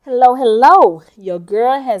Hello, hello. Your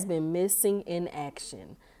girl has been missing in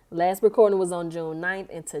action. Last recording was on June 9th,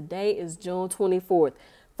 and today is June 24th.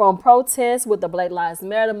 From protests with the Black Lives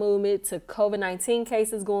Matter movement to COVID-19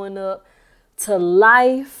 cases going up to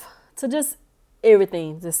life to just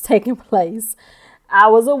everything that's taking place. I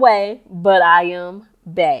was away, but I am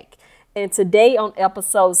back. And today on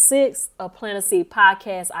episode 6 of Planet Seed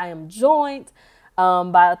Podcast, I am joined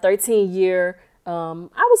by a 13-year,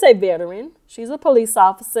 I would say veteran. She's a police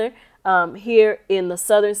officer here in the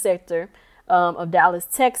southern sector of Dallas,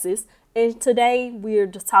 Texas. And today we're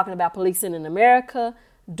just talking about policing in America,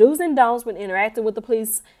 do's and don'ts when interacting with the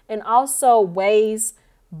police, and also ways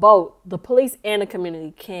both the police and the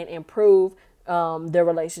community can improve their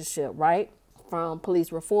relationship, right? From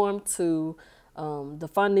police reform to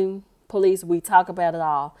defunding police, we talk about it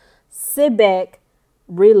all. Sit back,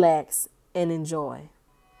 relax, and enjoy.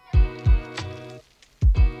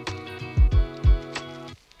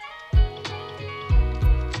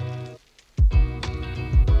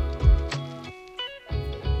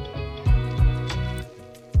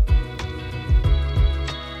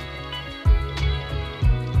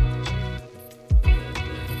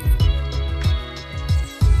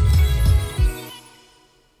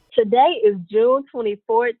 Today is June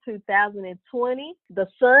 24th, 2020. The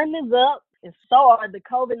sun is up, and so are the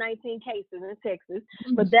COVID-19 cases in Texas.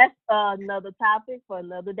 But that's another topic for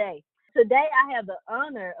another day. Today, I have the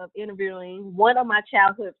honor of interviewing one of my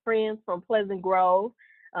childhood friends from Pleasant Grove.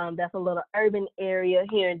 That's a little urban area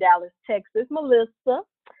here in Dallas, Texas, Melissa.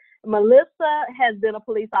 Melissa has been a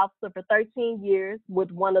police officer for 13 years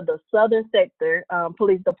with one of the Southern Sector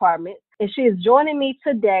Police Departments, and she is joining me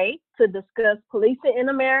today to discuss policing in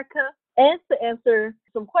America and to answer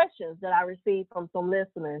some questions that I received from some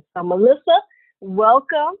listeners. So, Melissa,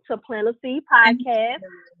 welcome to Planet C Thank Podcast.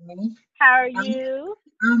 you. How are I'm, you?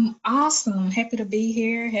 I'm awesome. Happy to be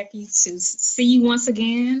here. Happy to see you once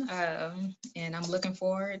again. And I'm looking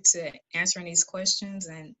forward to answering these questions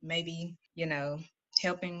and maybe,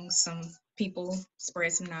 helping some people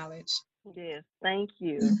spread some knowledge. Yes, thank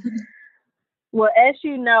you. Well, as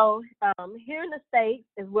you know, here in the States,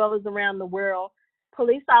 as well as around the world,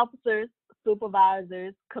 police officers,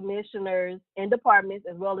 supervisors, commissioners, and departments,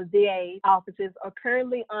 as well as DA offices, are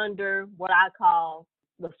currently under what I call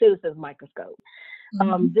the citizen's microscope.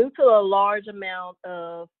 Mhm. Due to a large amount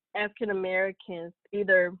of African Americans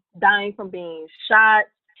either dying from being shot,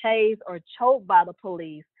 tased, or choked by the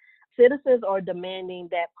police, citizens are demanding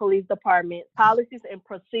that police department policies and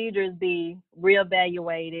procedures be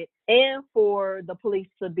reevaluated and for the police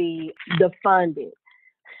to be defunded.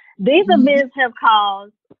 These Mhm. events have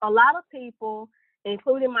caused a lot of people,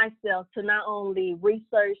 including myself, to not only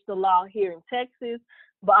research the law here in Texas,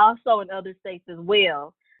 but also in other states as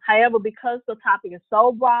well. However, because the topic is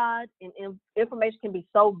so broad and information can be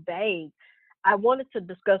so vague, I wanted to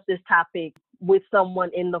discuss this topic with someone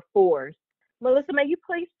in the force. Melissa, may you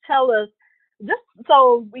please tell us, just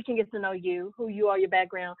so we can get to know you, who you are, your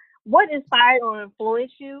background, what inspired or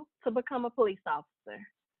influenced you to become a police officer?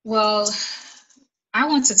 Well, I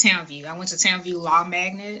went to Townview. I went to Townview Law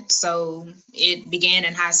Magnet. So it began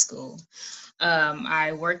in high school.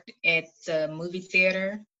 I worked at the movie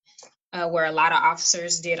theater where a lot of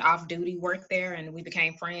officers did off duty work there, and we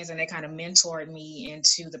became friends, and they kind of mentored me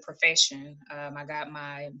into the profession. I got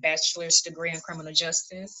my bachelor's degree in criminal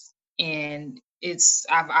justice, and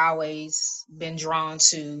I've always been drawn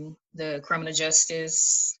to the criminal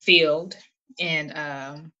justice field.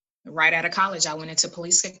 And right out of college, I went into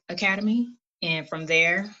police academy, and from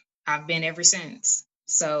there, I've been ever since.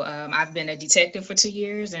 So I've been a detective for 2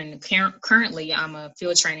 years, and currently I'm a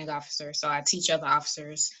field training officer. So I teach other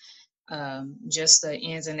officers just the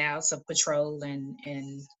ins and outs of patrol and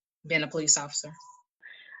being a police officer.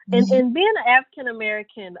 Mhm. And being an African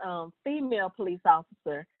American female police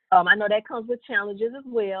officer, I know that comes with challenges as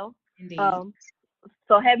well. Indeed. Um,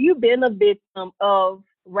 so, have you been a victim of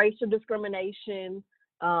racial discrimination,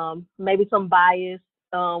 maybe some bias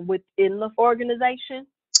within the organization?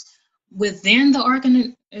 Within the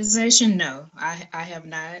organization, no, I have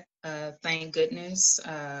not. Thank goodness.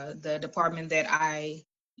 The department that I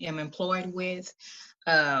am employed with,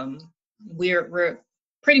 um, we're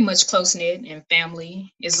pretty much close knit and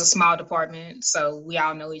family. It's a small department, so we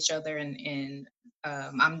all know each other, and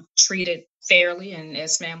I'm treated fairly and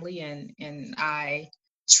as family, and I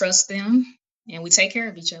trust them, and we take care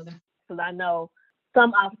of each other. Because I know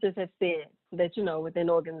some officers have said that, within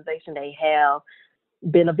the organization they have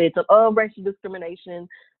been a victim of racial discrimination,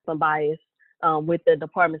 some bias with the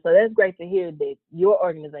department. So that's great to hear that your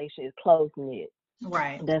organization is close knit.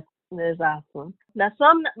 Right. That's awesome. Now,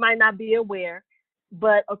 some might not be aware.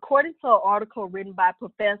 But according to an article written by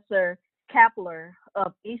Professor Kapler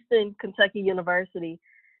of Eastern Kentucky University,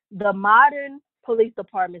 the modern police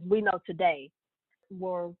departments we know today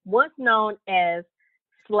were once known as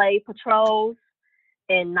slave patrols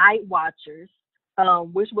and night watchers,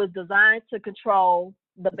 which was designed to control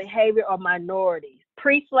the behavior of minorities,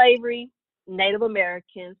 pre-slavery Native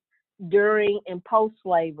Americans, during and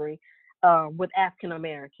post-slavery with African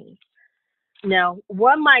Americans. Now,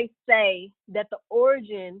 one might say that the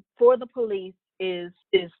origin for the police is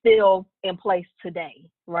still in place today,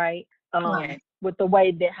 right? Right. With the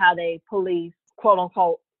way that how they police quote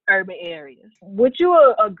unquote urban areas. Would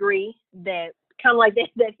you agree that kind of like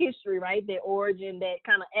that history, right? That origin, that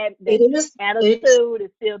kind of that It is. It's attitude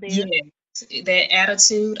is still there? yes. That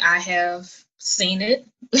attitude, I have seen it,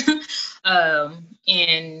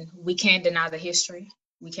 and we can't deny the history.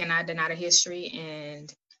 We cannot deny the history,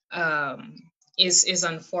 and um, is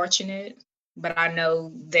unfortunate. But I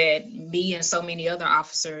know that me and so many other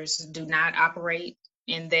officers do not operate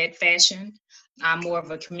in that fashion. I'm more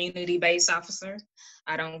of a community-based officer.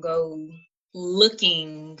 I don't go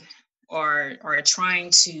looking or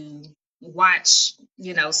trying to watch,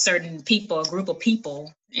 certain people, a group of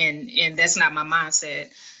people, and that's not my mindset.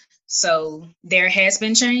 So there has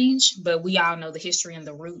been change, but we all know the history and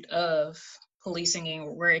the root of policing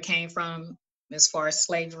and where it came from as far as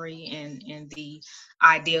slavery and the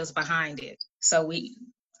ideas behind it. So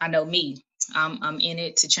I know me, I'm in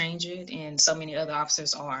it to change it, and so many other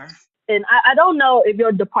officers are. And I don't know if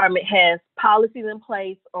your department has policies in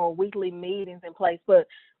place or weekly meetings in place, but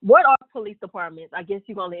what are police departments? I guess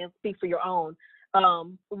you're going to speak for your own.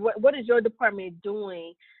 What is your department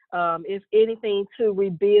doing, if anything, to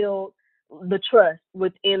rebuild the trust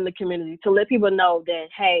within the community, to let people know that,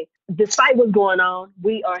 hey, despite what's going on,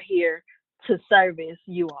 we are here to service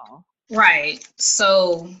you all? Right.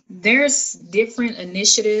 So there's different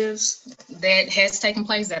initiatives that has taken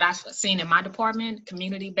place that I've seen in my department,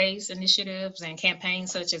 community-based initiatives and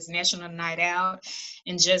campaigns such as National Night Out,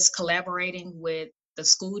 and just collaborating with the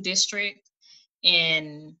school district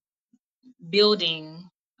and building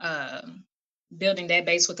building that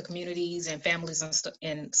base with the communities and families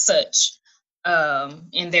and such.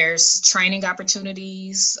 And there's training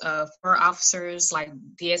opportunities for officers, like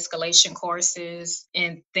de-escalation courses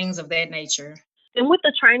and things of that nature. And with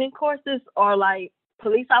the training courses, are like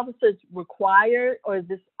police officers required, or is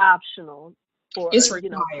this optional It's for, for?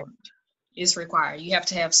 required. It's required. You have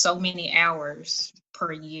to have so many hours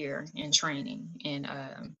per year in training, and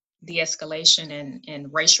de-escalation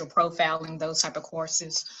and racial profiling. Those type of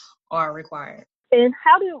courses are required. And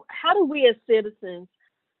how do we as citizens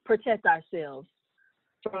protect ourselves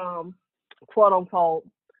from quote unquote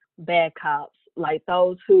bad cops, like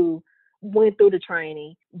those who went through the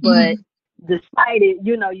training, but Mhm. despite it,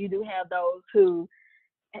 you do have those who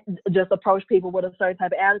just approach people with a certain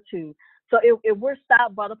type of attitude. So if we're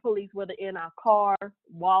stopped by the police, whether in our car,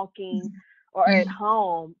 walking, or at Mhm.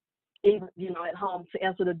 home, even at home to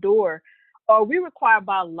answer the door, are we required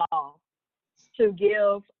by law to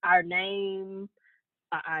give our name,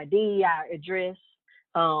 our ID, our address,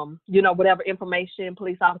 whatever information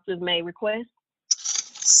police officers may request?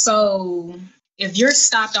 So if you're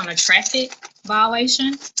stopped on a traffic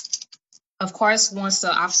violation, of course, once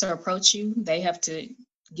the officer approach you, they have to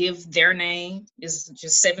give their name. Is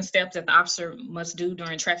just 7 steps that the officer must do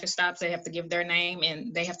during traffic stops. They have to give their name,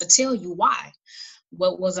 and they have to tell you why.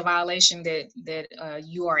 What was a violation that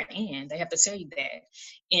you are in? They have to tell you that,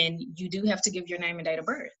 and you do have to give your name and date of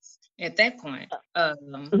birth at that point.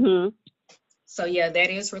 Hmm. So yeah, that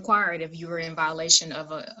is required if you were in violation of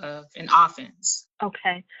an offense.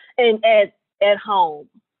 Okay. And at home,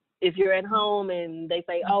 if you're at home and they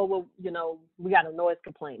say, oh, well, we got a noise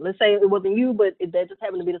complaint. Let's say it wasn't you, but that just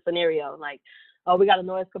happened to be the scenario. Like, oh, we got a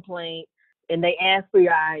noise complaint, and they ask for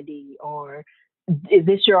your ID, or is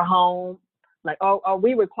this your home? Like, are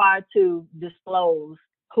we required to disclose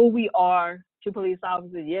who we are to police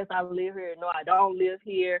officers? Yes, I live here. No, I don't live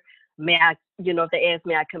here. May I, if they ask,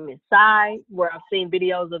 may I come inside? Where I've seen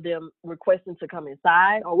videos of them requesting to come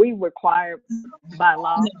inside. Are we required by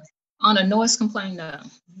law? No. On a noise complaint, no,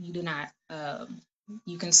 you do not.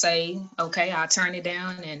 You can say, okay, I'll turn it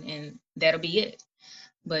down, and that'll be it.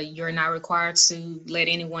 But you're not required to let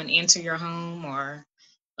anyone enter your home or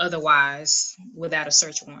otherwise without a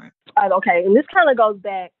search warrant. Okay, and this kind of goes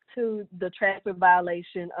back to the traffic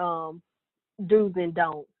violation do's and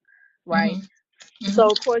don'ts, right? Hmm. So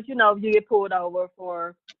Hmm. of course, if you get pulled over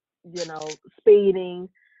for, speeding,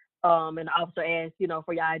 and the officer asks,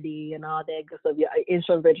 for your ID and all that good stuff, your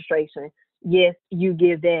insurance registration. Yes, you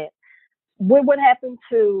give that. what happened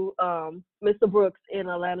to Mr. Brooks in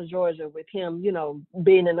Atlanta, Georgia, with him,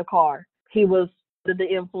 being in the car? He was under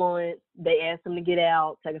the influence. They asked him to get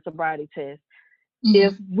out, take a sobriety test.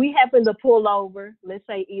 If Hmm. we happen to pull over, let's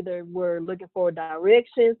say either we're looking for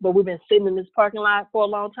directions, but we've been sitting in this parking lot for a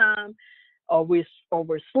long time, or we're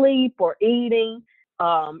asleep or eating,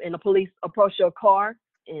 and the police approach your car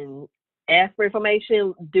and ask for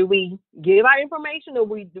information, do we give our information, or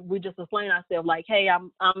we just explain ourselves like, hey,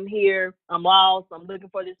 I'm here, I'm lost, I'm looking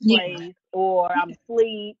for this Yeah. place, or I'm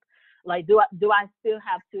asleep? Like, do I still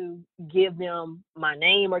have to give them my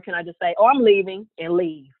name, or can I just say, oh, I'm leaving and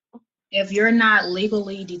leave? If you're not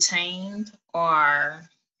legally detained or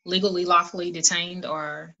legally lawfully detained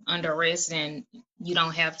or under arrest, then you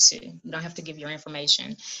don't have to give your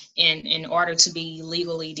information. And in order to be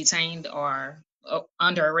legally detained or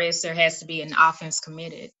under arrest, there has to be an offense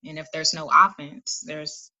committed. And if there's no offense,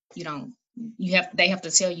 there's you don't you have they have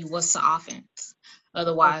to tell you what's the offense.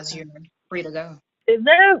 Otherwise, Okay. you're free to go. Is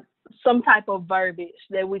there some type of verbiage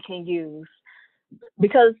that we can use,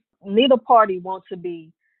 because neither party wants to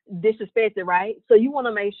be disrespected, right? So you want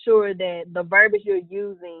to make sure that the verbiage you're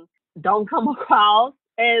using don't come across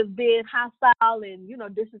as being hostile and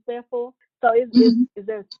disrespectful. So Mhm.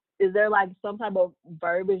 is there like some type of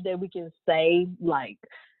verbiage that we can say, like,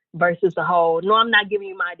 versus the whole no, I'm not giving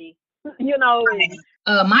you my D,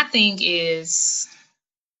 and My thing is,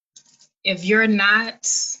 if you're not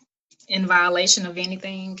in violation of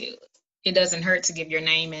anything, it doesn't hurt to give your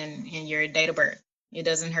name and your date of birth. It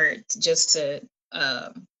doesn't hurt just to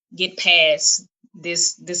get past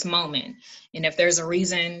this moment. And if there's a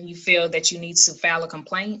reason you feel that you need to file a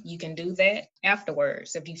complaint, you can do that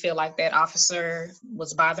afterwards. If you feel like that officer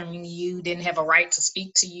was bothering you, didn't have a right to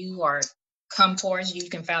speak to you or come towards you, you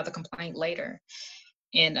can file the complaint later.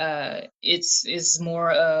 And it's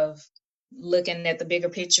more of looking at the bigger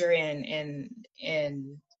picture and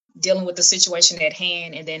dealing with the situation at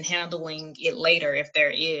hand, and then handling it later if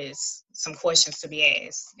there is some questions to be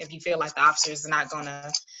asked, if you feel like the officer is not going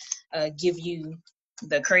to give you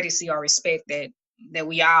the courtesy or respect that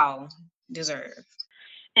we all deserve.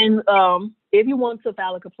 if you want to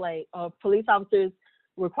file a complaint, police officers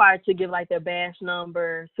required to give like their badge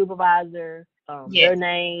number, supervisor, Yes, their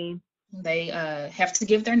name. they have to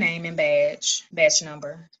give their name and badge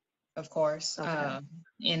number, of course. Okay.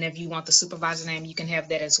 And if you want the supervisor name, you can have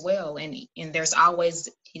that as well. And there's always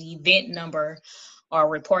an event number or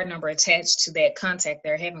report number attached to that contact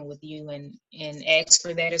they're having with you, and ask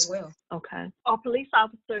for that as well. Okay. Are police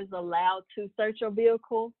officers allowed to search your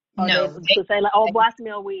vehicle? Or they No, to say like, oh, boy, I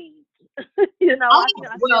smell weed. oh, yeah. I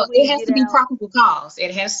smell Well, it weed. has Get to be out. probable cause.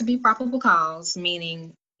 It has to be probable cause,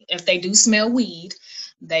 meaning if they do smell weed,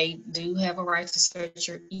 they do have a right to search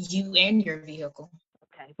you and your vehicle.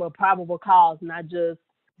 Okay. Well, probable cause, not just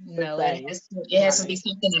per No, se. it has to be Right.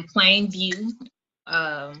 something in plain view,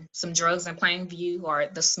 some drugs in plain view, or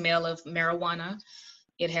the smell of marijuana.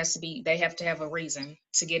 They have to have a reason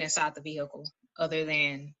to get inside the vehicle other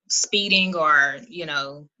than speeding or,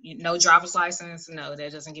 no driver's license. No,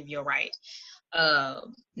 that doesn't give you a right. Now,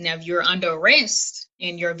 if you're under arrest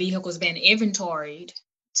and your vehicle's been inventoried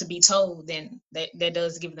to be towed, then that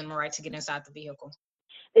does give them a right to get inside the vehicle.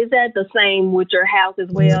 Is that the same with your house as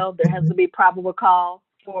well? There has to be probable cause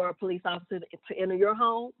for a police officer to enter your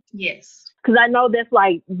home? Yes. Because I know that's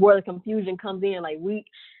like where the confusion comes in. Like,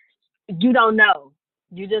 you don't know.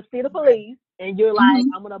 You just see the Right. police and you're like,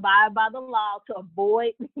 Hmm. I'm gonna abide by the law to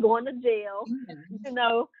avoid going to jail, Yeah. you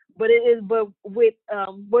know. But with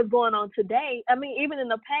what's going on today, I mean, even in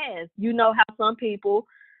the past, how some people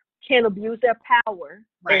can abuse their power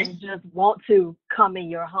Right. and just want to come in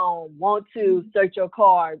your home, want to Mhm. search your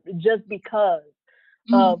car just because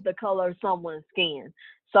of Mhm. the color of someone's skin.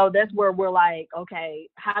 So that's where we're like, okay,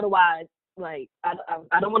 how do I, like, I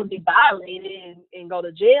don't want to be violated and go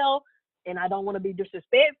to jail, and I don't want to be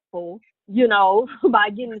disrespectful, by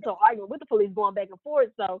getting into an argument with the police, going back and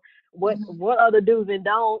forth. So Mhm. what other do's and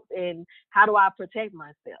don'ts, and how do I protect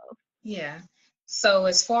myself? Yeah. So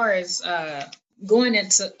as far as going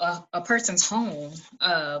into a person's home,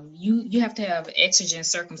 you have to have exigent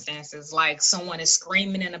circumstances, like someone is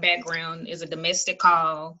screaming in the background, is a domestic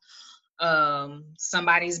call,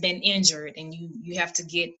 somebody's been injured, and you have to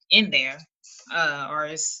get in there,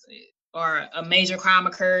 or a major crime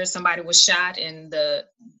occurs, somebody was shot, and the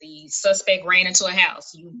suspect ran into a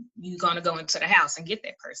house. You gonna go into the house and get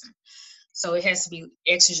that person. So it has to be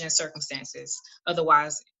exigent circumstances.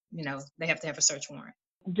 Otherwise, they have to have a search warrant.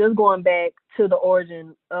 Just going back to the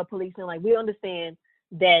origin of policing, like, we understand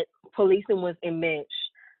that policing was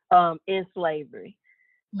enmeshed in slavery.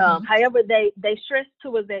 Hmm. However, they stress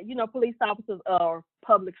to us that police officers are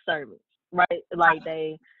public servants. right? Like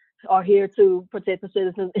they are here to protect the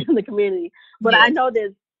citizens in the community. But I Yes. know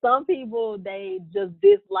that some people they just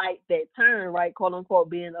dislike that term, right? Quote unquote,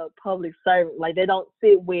 being a public servant. Like they don't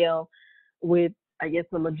sit well with, I guess,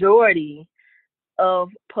 the majority of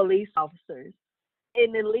police officers,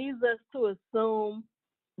 and it leads us to assume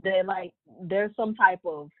that like there's some type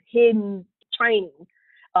of hidden training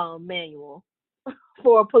manual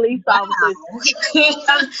for police officers.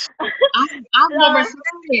 Wow. I've never uh,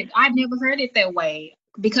 heard it. I've never heard it that way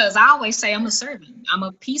because I always say I'm a servant. I'm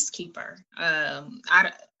a peacekeeper.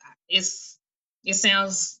 It's it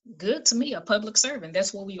sounds good to me. A public servant.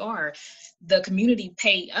 That's what we are. The community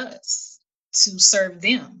pay us to serve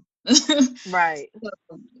them. right.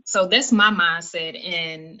 So that's my mindset,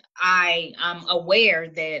 and I'm aware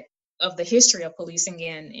that of the history of policing,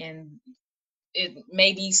 and it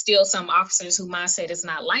may be still some officers who mindset is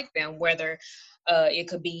not like them, whether it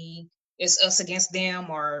could be it's us against them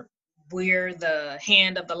or we're the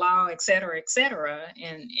hand of the law, et cetera.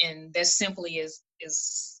 And that simply is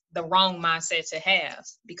the wrong mindset to have,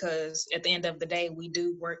 because at the end of the day we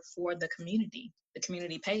do work for the community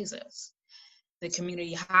pays us, the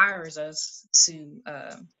community hires us to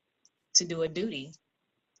do a duty,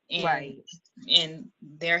 and Right. and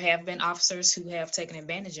there have been officers who have taken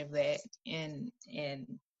advantage of that and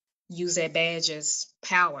use that badge as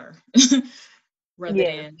power rather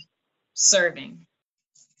Yes. than serving.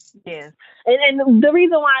 Yes. And the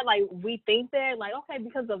reason why like we think that, like, okay,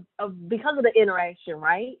 because of the interaction,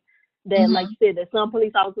 right? That, like Hmm. you said, that some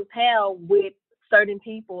police officers have with certain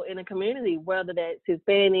people in the community, whether that's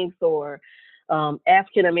Hispanics or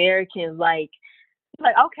African Americans, like,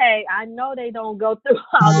 okay, I know they don't go through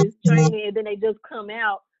all this training and then they just come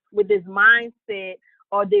out with this mindset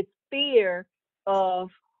or this fear of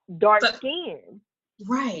dark So, skin.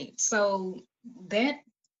 right. So that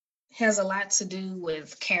has a lot to do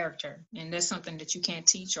with character, and that's something that you can't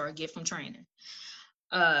teach or get from training.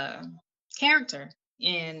 Uh, Character,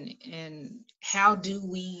 and how do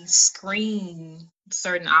we screen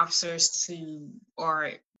certain officers to,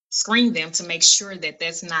 or screen them to make sure that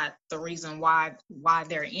that's not the reason why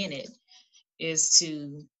they're in it, is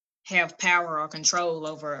to have power or control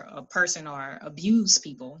over a person or abuse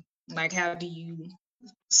people. Like, how do you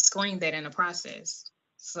screen that in the process?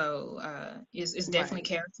 So it's definitely, Right.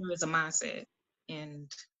 character is a mindset, and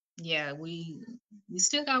yeah, we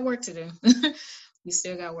still got work to do. We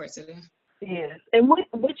still got work to do. Yes. And what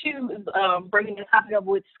you bringing the topic up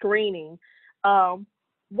with screening, um,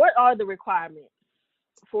 what are the requirements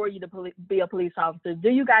for you to be a police officer? Do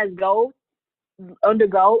you guys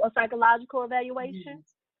undergo a psychological evaluation?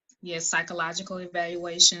 Yes. Yes, psychological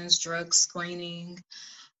evaluations, drug screening.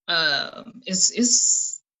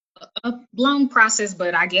 It's a long process,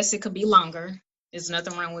 but I guess it could be longer. There's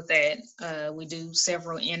nothing wrong with that. We do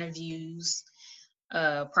several interviews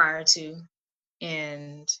prior to,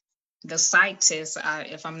 and the psych test,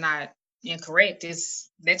 if I'm not incorrect, is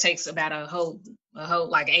that takes about a whole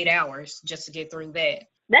like 8 hours just to get through that.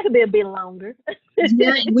 That could be a bit longer.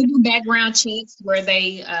 Yeah, and we do background checks where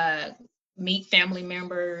they meet family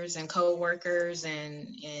members and co-workers, and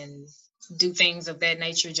do things of that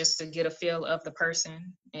nature just to get a feel of the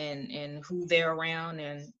person and who they're around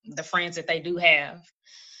and the friends that they do have.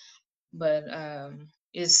 But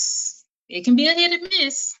it can be a hit or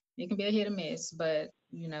miss. It can be a hit or miss, but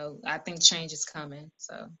I think change is coming.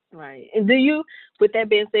 So Right. And with that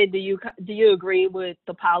being said, do you agree with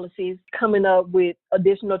the policies coming up with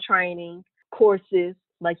additional training courses,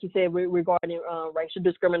 like you said, regarding racial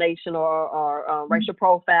discrimination or racial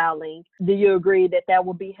profiling? Do you agree that that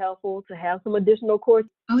would be helpful to have some additional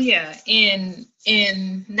courses? oh yeah, and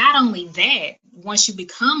not only that, once you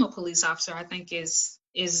become a police officer, I think is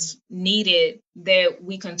needed that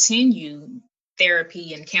we continue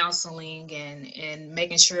therapy and counseling, and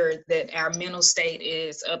making sure that our mental state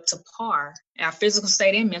is up to par, our physical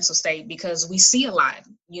state and mental state, because we see a lot,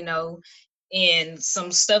 and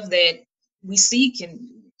some stuff that we see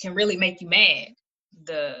can really make you mad.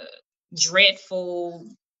 The dreadful,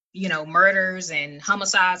 murders and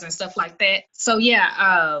homicides and stuff like that. So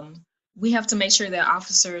yeah, we have to make sure that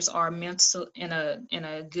officers are mental in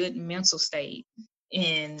a good mental state,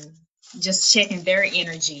 and just checking their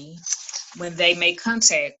energy when they make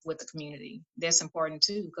contact with the community. That's important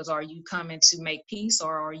too, because are you coming to make peace,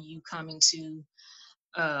 or are you coming to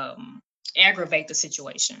um, aggravate the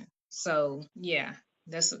situation? So yeah,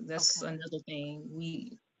 that's Okay. another thing.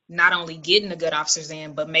 We not only getting the good officers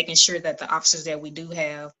in, but making sure that the officers that we do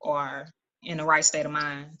have are in the right state of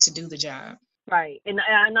mind to do the job. Right. And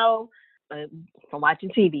I know uh, from watching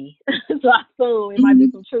TV, so I assume it might be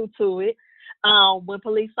Mhm. some truth to it. When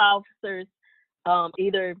police officers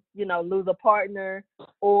either lose a partner, Hmm.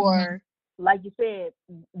 or like you said,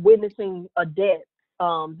 witnessing a death,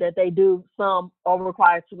 that they do, some are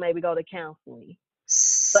required to maybe go to counseling.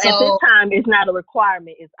 So at this So time, it's not a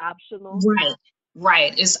requirement; it's optional. right,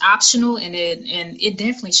 right. It's optional, and it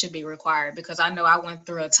definitely should be required because I know I went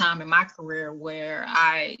through a time in my career where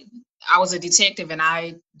I was a detective and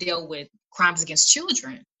I dealt with crimes against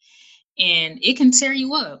children, and it can tear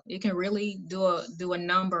you up. It can really do a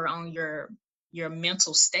number on your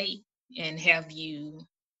mental state and have you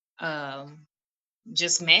um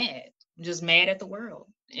just mad, just mad at the world,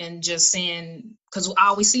 and just seeing, because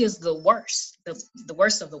all we see is the worst, the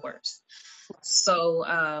worst of the worst. So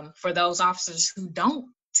for those officers who don't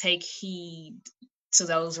take heed to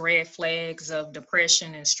those red flags of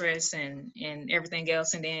depression and stress and everything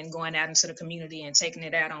else, and then going out into the community and taking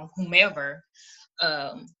it out on whomever,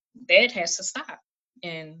 um, that has to stop.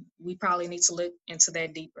 And we probably need to look into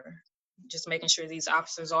that deeper, just making sure these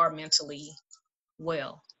officers are mentally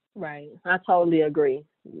well. Right. I totally agree.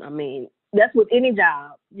 I mean, that's with any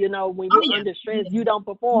job. When Oh you're yeah, under stress, yeah. you don't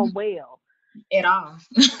perform Mhm. well. At all.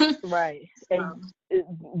 Right. And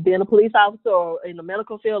Um, being a police officer or in the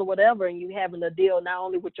medical field or whatever, and you having to deal not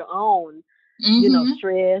only with your own, mhm,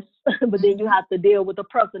 stress, but then you mhm. have to deal with the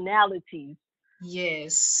personalities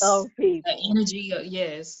Yes. of The people. energy,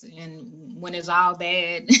 yes. And when it's all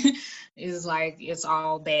bad, it's like it's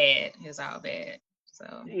all bad. It's all bad.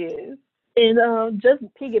 So, Yes. And just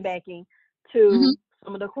piggybacking mhm, to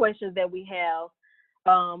some of the questions that we have,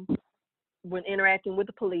 um, when interacting with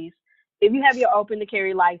the police, if you have your open to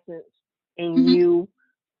carry license and mhm.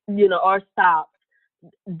 you are stopped,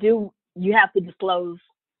 do you have to disclose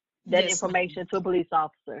that Yes, ma'am. information to a police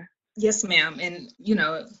officer? Yes, ma'am. And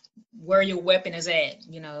where your weapon is at.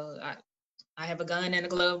 I have a gun in the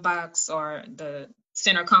glove box or the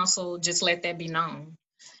center console. Just let that be known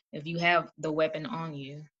if you have the weapon on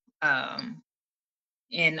you. Um,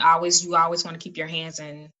 and always you always want to keep your hands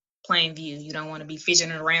in plain view. You don't want to be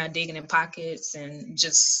fidgeting around, digging in pockets, and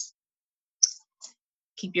just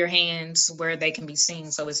keep your hands where they can be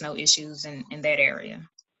seen so it's no issues in that area.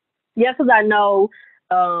 Yeah, because I know,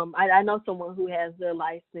 I know someone who has their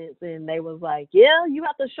license, and they was like, yeah, you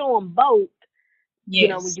have to show them both, when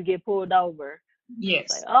Yes. you get pulled over. I was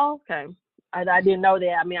like, Yes. oh, okay. I didn't know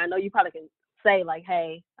that. I mean, I know you probably can say like,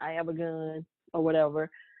 hey, I have a gun or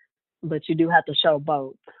whatever, but you do have to show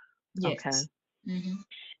both. Okay. Yes. Hmm.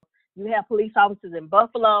 You have police officers in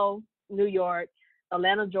Buffalo, New York,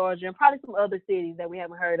 Atlanta, Georgia, and probably some other cities that we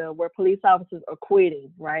haven't heard of where police officers are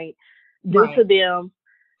quitting, right? Due Right. to them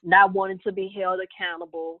not wanting to be held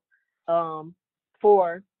accountable, um,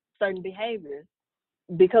 for certain behaviors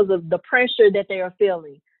because of the pressure that they are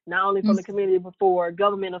feeling, not only from the Hmm. community but for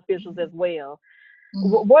government officials as well. Hmm.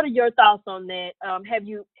 What are your thoughts on that? Have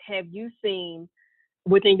you seen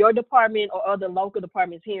within your department or other local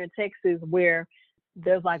departments here in Texas where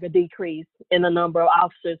there's like a decrease in the number of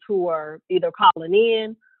officers who are either calling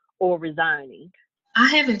in or resigning? I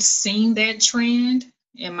haven't seen that trend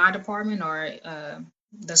in my department or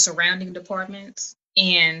the surrounding departments,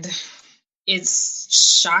 and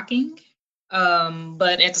it's shocking.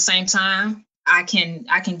 But at the same time, I can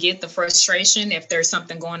get the frustration if there's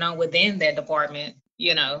something going on within that department.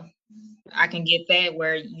 I can get that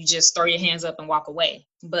where you just throw your hands up and walk away.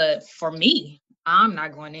 But for me, I'm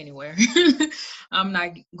not going anywhere. I'm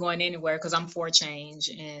not going anywhere because I'm for change,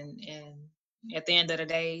 and at the end of the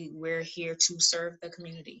day, we're here to serve the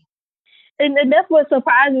community. And that's what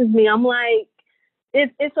surprises me. I'm like,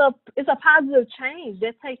 it's a positive change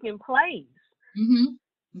that's taking place. Hmm.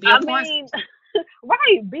 Be a I part. mean,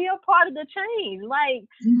 right, be a part of the change. Like,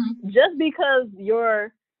 Hmm. just because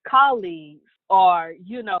your colleagues are,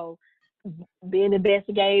 being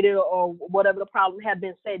investigated or whatever the problem have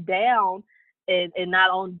been set down and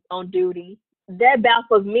not on duty, that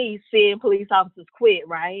baffles me seeing police officers quit,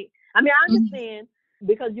 right? I mean, I Hmm. understand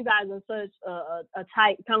because you guys are such a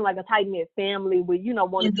tight, kind of like a tight knit family with,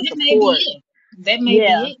 wanting And to that may be support. it. That may be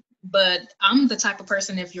Yeah. it. But I'm the type of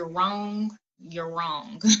person, if you're wrong, you're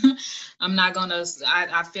wrong. I'm not gonna,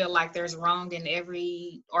 I feel like there's wrong in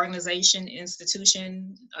every organization,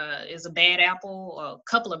 institution, is a bad apple, or a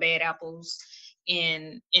couple of bad apples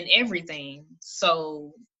in everything.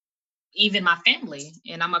 So even my family,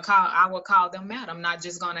 and I will call them out. I'm not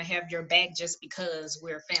just gonna have your back just because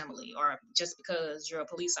we're family or just because you're a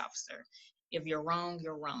police officer. If you're wrong,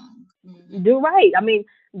 you're wrong. Hmm. Do right. I mean,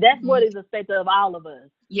 that's what is expected of all of us, to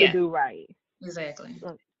Yeah, do right. exactly.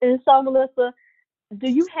 And so, Melissa, do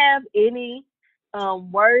you have any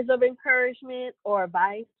words of encouragement or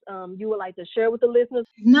advice you would like to share with the listeners?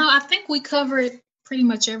 No, I think we covered pretty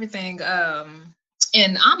much everything.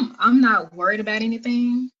 And I'm not worried about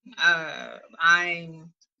anything.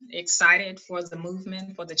 I'm excited for the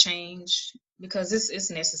movement, for the change, because it's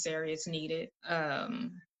necessary, it's needed.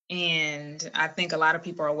 And I think a lot of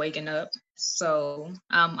people are waking up. So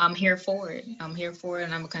I'm here for it. I'm here for it,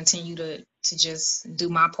 and I'm gonna continue to just do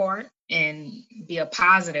my part and be a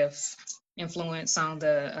positive influence on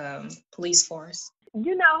the police force.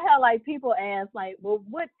 You know how like people ask like, well,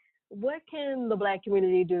 what can the Black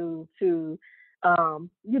community do to,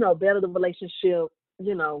 better the relationship,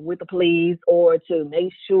 with the police, or to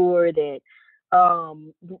make sure that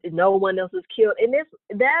no one else is killed? And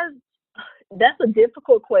that's a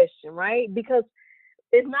difficult question, right? Because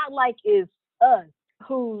it's not like it's us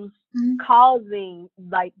who's Mhm. causing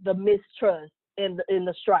like the mistrust and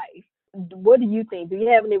the strife. What do you think? Do you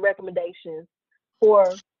have any recommendations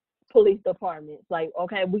for police departments? Like,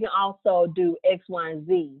 okay, we can also do X, Y, and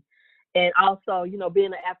Z, and also, being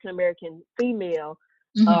an African American female,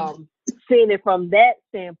 Mhm. um, seeing it from that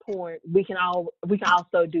standpoint, we can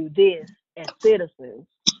also do this as citizens.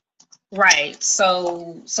 Right.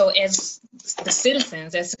 So as the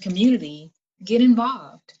citizens, as the community, get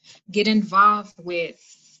involved. Get involved with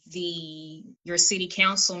the your city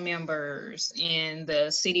council members and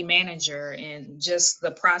the city manager, and just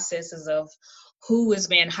the processes of who is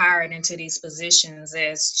being hired into these positions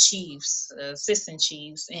as chiefs, assistant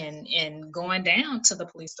chiefs, and going down to the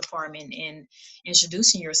police department and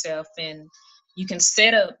introducing yourself. And you can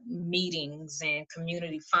set up meetings and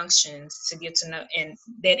community functions to get to know, and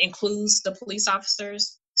that includes the police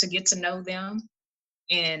officers, to get to know them,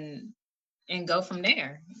 and go from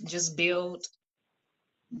there. Just build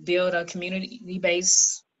a community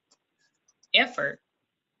based effort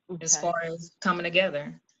as far Okay. as coming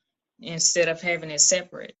together instead of having it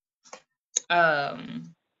separate.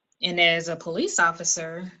 um and as a police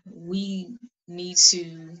officer, we need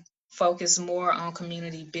to focus more on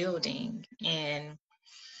community building and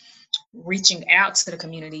reaching out to the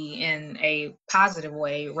community in a positive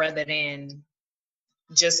way, rather than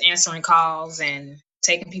just answering calls and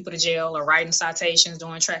taking people to jail or writing citations,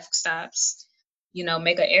 doing traffic stops.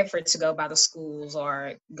 Make an effort to go by the schools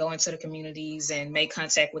or go into the communities and make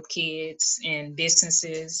contact with kids and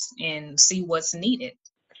businesses and see what's needed.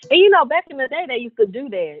 And back in the day, they used to do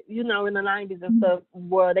that. In the '90s and stuff,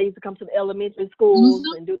 where they used to come to the elementary schools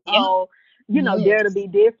Mm-hmm. and do the Yeah. whole, dare to Yes. be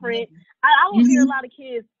different. I don't hear a Mm-hmm. lot of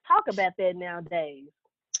kids talk about that nowadays.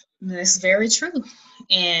 That's very true.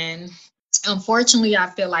 And unfortunately, I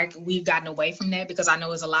feel like we've gotten away from that, because I know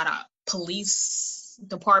there's a lot of police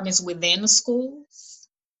departments within the schools.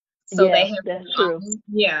 So they Yeah, have that's their true. own,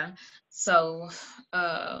 yeah. So,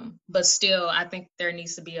 but still, I think there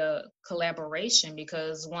needs to be a collaboration,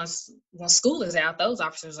 because once school is out, those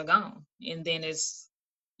officers are gone, and then it's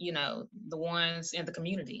the ones in the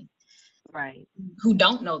community Right. who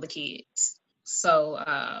don't know the kids. So,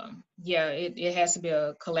 yeah, it has to be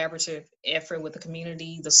a collaborative effort with the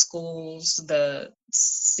community, the schools, the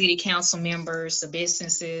city council members, the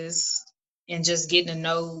businesses, and just getting to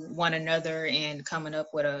know one another and coming up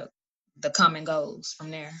with the common goals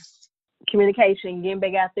from there. Communication, getting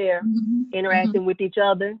back out there, Hmm. Hmm. interacting with each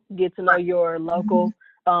other, get to know Right. your Hmm. local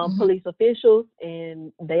Hmm. police officials,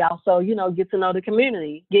 and they also, get to know the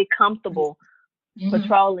community, get comfortable Hmm.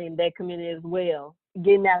 patrolling that community as well,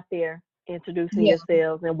 getting out there, introducing Yeah.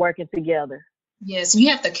 yourselves, and working together. Yes, you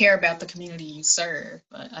have to care about the community you serve.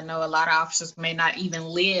 But I know a lot of officers may not even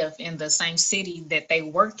live in the same city that they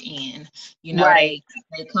work in. Right.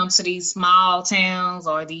 They come to these small towns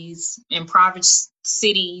or these impoverished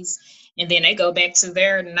cities, and then they go back to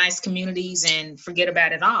their nice communities and forget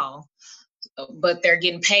about it all. But they're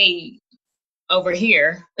getting paid over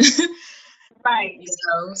here, Right.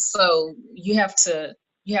 So you have to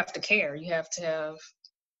care. You have to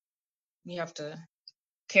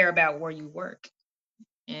care about where you work,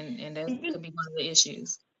 and that You, could be one of the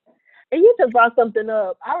issues. and you just brought something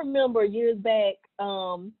up. I remember years back,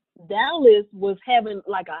 Dallas was having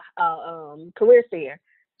like a career fair,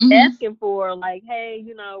 Hmm. asking for like, hey,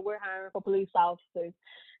 we're hiring for police officers,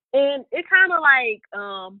 and it kind of like,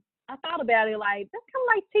 I thought about it like that's kind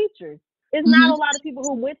of like teachers. It's not Hmm. a lot of people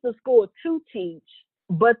who went to school to teach,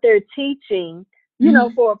 but they're teaching, Hmm.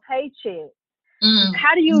 for a paycheck. Mm.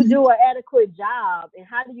 How do you Hmm. do an adequate job, and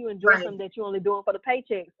how do you enjoy Right. something that you're only doing for the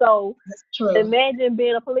paycheck? So That's true. imagine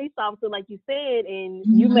being a police officer, like you said, and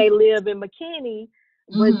you Hmm. may live in McKinney,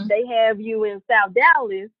 but Hmm. they have you in South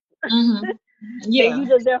Dallas, Hmm. and Yeah. you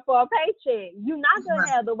just there for a paycheck. You're not gonna Right.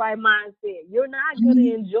 have the right mindset. You're not gonna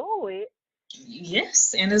Hmm. enjoy it.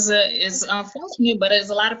 Yes, and it's unfortunate, but there's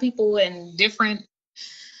a lot of people in different,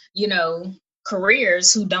 you know,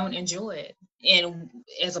 careers who don't enjoy it. And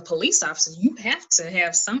as a police officer, you have to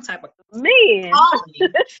have some type of Man.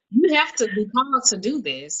 calling. You have to be called to do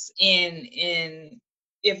this. And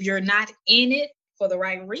if you're not in it for the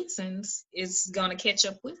right reasons, it's gonna catch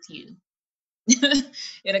up with you.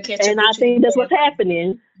 It'll catch up And I with you. think that's what's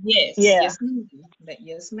happening. Yes, Yeah. yes, ma'am.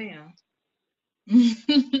 Yes, ma'am.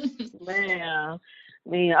 Man.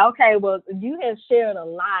 Man. Okay, well, you have shared a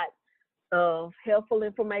lot of helpful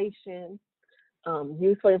information,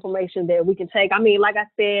 useful information that we can take. I mean, like I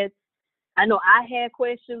said, I know I had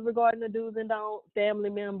questions regarding the do's and don'ts, family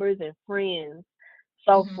members and friends.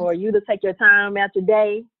 So Mhm. for you to take your time out your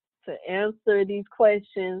day to answer these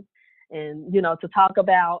questions and, to talk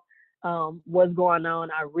about what's going on,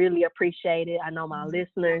 I really appreciate it. I know my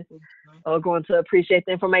listeners are going to appreciate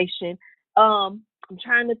the information. I'm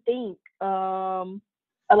trying to think.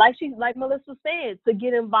 Like Melissa said, to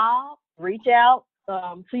get involved, reach out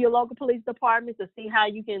to your local police department to see how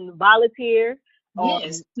you can volunteer or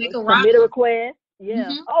Yes, take a ride submit a along. request.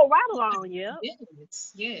 Yeah. Mhm. Oh, right along. Yeah.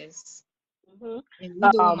 Yes, yes. hmm And we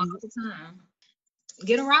do them all Um, the time.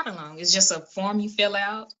 Get a ride along. It's just a form you fill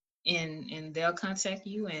out, and they'll contact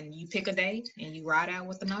you, and you pick a date, and you ride out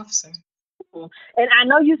with an officer. and I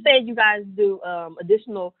know you said you guys do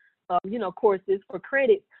additional, courses for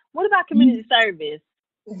credit. What about community service?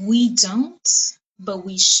 We don't, but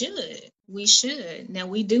we should. We should. Now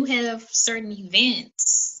we do have certain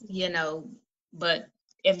events, but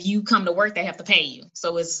if you come to work, they have to pay you,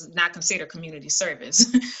 so it's not considered community service.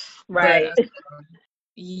 But Right.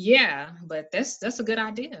 yeah, but that's a good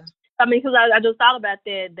idea. I mean, because I just thought about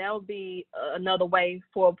that. That would be another way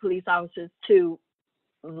for police officers to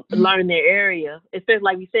Mhm. learn their area, especially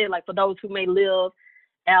like we said, like for those who may live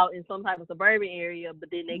out in some type of suburban area, but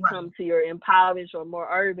then they Right, come to your impoverished or more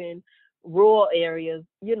urban, rural areas.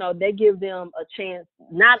 They give them a chance,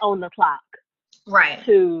 not on the clock, right.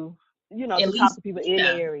 to At to talk least, to people in the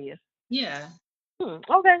yeah, area. yeah.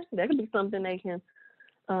 Okay, that could be something they can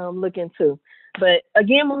look into. But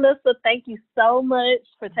again, Melissa, thank you so much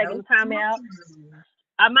for taking No the time out. problem.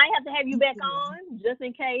 I might have to have you Thank back you. on just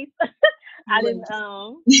in case I Look, didn't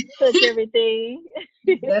touch everything.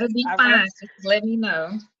 that'll be All right. fine. Just let me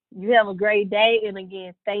know. You have a great day, and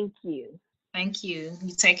again, thank you. Thank you.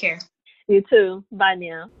 You take care. You too. Bye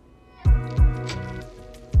now.